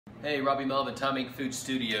Hey, Robbie Melvin, Tom Inc. Food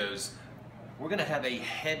Studios. We're gonna have a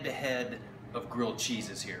head-to-head of grilled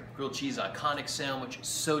cheeses here. Grilled cheese iconic sandwich,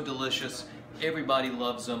 so delicious. Everybody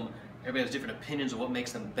loves them. Everybody has different opinions of what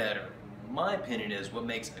makes them better. My opinion is what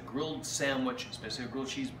makes a grilled sandwich, especially a grilled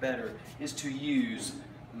cheese, better is to use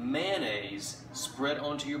mayonnaise spread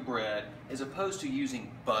onto your bread as opposed to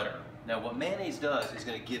using butter. Now what mayonnaise does is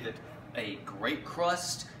gonna give it a great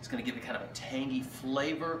crust. It's going to give it kind of a tangy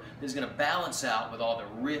flavor. It's going to balance out with all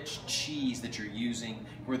the rich cheese that you're using,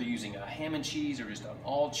 whether you're using a ham and cheese or just an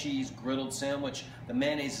all cheese griddled sandwich. The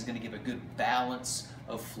mayonnaise is going to give a good balance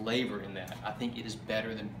of flavor in that. I think it is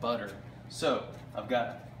better than butter. So I've got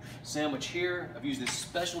a sandwich here. I've used this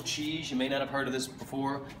special cheese. You may not have heard of this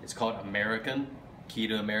before. It's called American. Key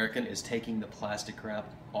to American is taking the plastic wrap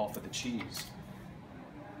off of the cheese.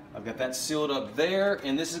 I've got that sealed up there,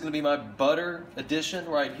 and this is going to be my butter addition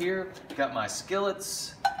right here. Got my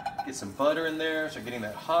skillets, get some butter in there, so getting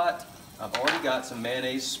that hot. I've already got some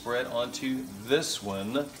mayonnaise spread onto this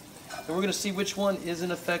one. And we're going to see which one is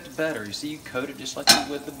in effect better. You see, you coat it just like you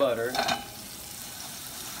would the butter.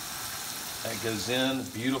 That goes in,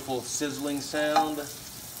 beautiful sizzling sound.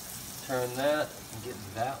 Turn that, and get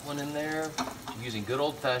that one in there. Using good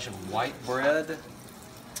old-fashioned white bread.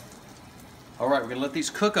 All right, we're gonna let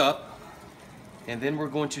these cook up, and then we're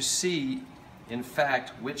going to see, in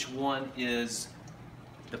fact, which one is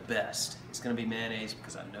the best. It's gonna be mayonnaise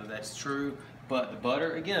because I know that's true, but the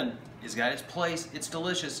butter, again, has got its place. It's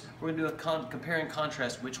delicious. We're gonna do a compare and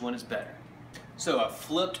contrast which one is better. So I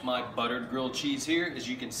flipped my buttered grilled cheese here. As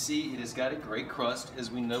you can see, it has got a great crust,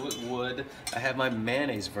 as we know it would. I have my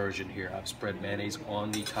mayonnaise version here. I've spread mayonnaise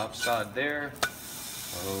on the top side there.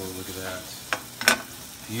 Oh, look at that.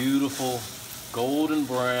 Beautiful. Golden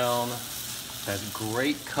brown, has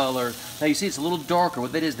great color. Now you see it's a little darker.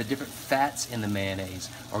 What that is, the different fats in the mayonnaise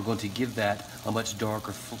are going to give that a much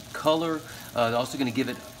darker color. They're also going to give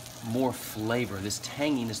it more flavor. This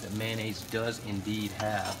tanginess that mayonnaise does indeed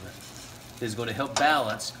have is going to help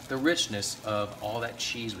balance the richness of all that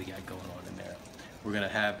cheese we got going on in there. We're going to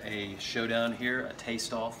have a showdown here, a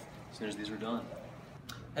taste off, as soon as these are done.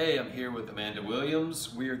 Hey, I'm here with Amanda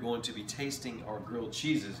Williams. We are going to be tasting our grilled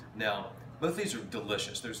cheeses. Now, both of these are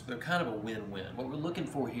delicious. They're kind of a win-win. What we're looking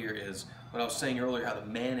for here is what I was saying earlier, how the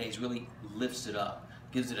mayonnaise really lifts it up,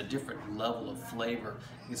 gives it a different level of flavor.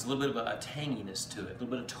 It's a little bit of a tanginess to it, a little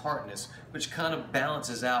bit of tartness, which kind of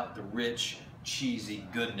balances out the rich, cheesy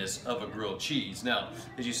goodness of a grilled cheese. Now,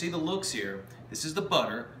 as you see the looks here, this is the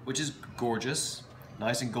butter, which is gorgeous,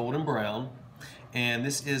 nice and golden brown. And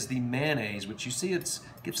this is the mayonnaise, which you see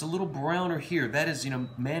gets a little browner here. That is,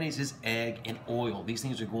 mayonnaise is egg and oil. These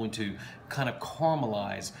things are going to kind of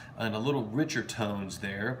caramelize in a little richer tones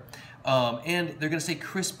there. And they're going to stay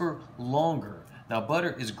crisper longer. Now,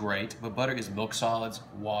 butter is great, but butter is milk solids,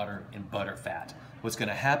 water, and butter fat. What's going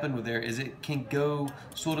to happen with there is it can go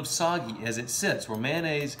sort of soggy as it sits. Where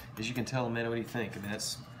mayonnaise, as you can tell, Amanda, what do you think? I mean, oh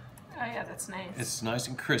yeah, that's nice. It's nice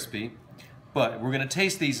and crispy. But we're going to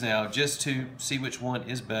taste these now just to see which one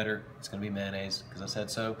is better. It's going to be mayonnaise because I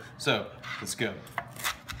said so. So let's go.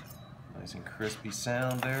 Nice and crispy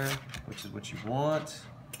sound there, which is what you want.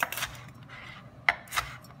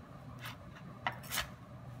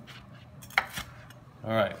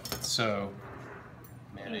 All right, so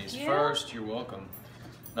mayonnaise first. You're welcome.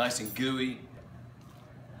 Nice and gooey.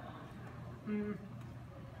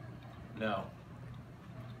 Now,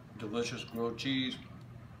 delicious grilled cheese.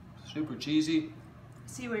 Super cheesy.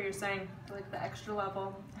 See what you're saying, like the extra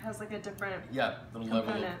level has like a different little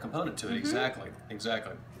level of component to it.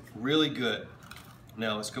 Exactly. Really good.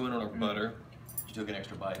 Now let's go in on our butter. You took an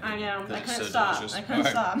extra bite. I know. I couldn't so stop. Delicious. I couldn't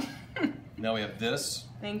stop. Now we have this.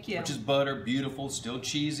 Thank you. Which is butter, beautiful, still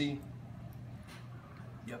cheesy.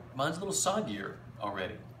 Yep, mine's a little soggier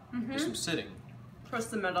already. Just from sitting. Towards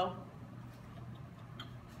the middle.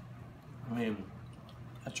 I mean,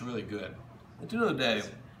 that's really good. At the end of the day,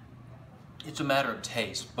 it's a matter of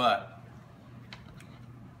taste, but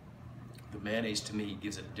the mayonnaise to me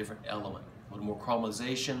gives it a different element. A little more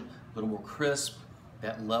caramelization, a little more crisp,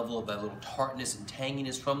 that level of that little tartness and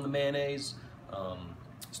tanginess from the mayonnaise.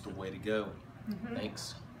 It's the way to go.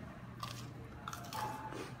 Thanks.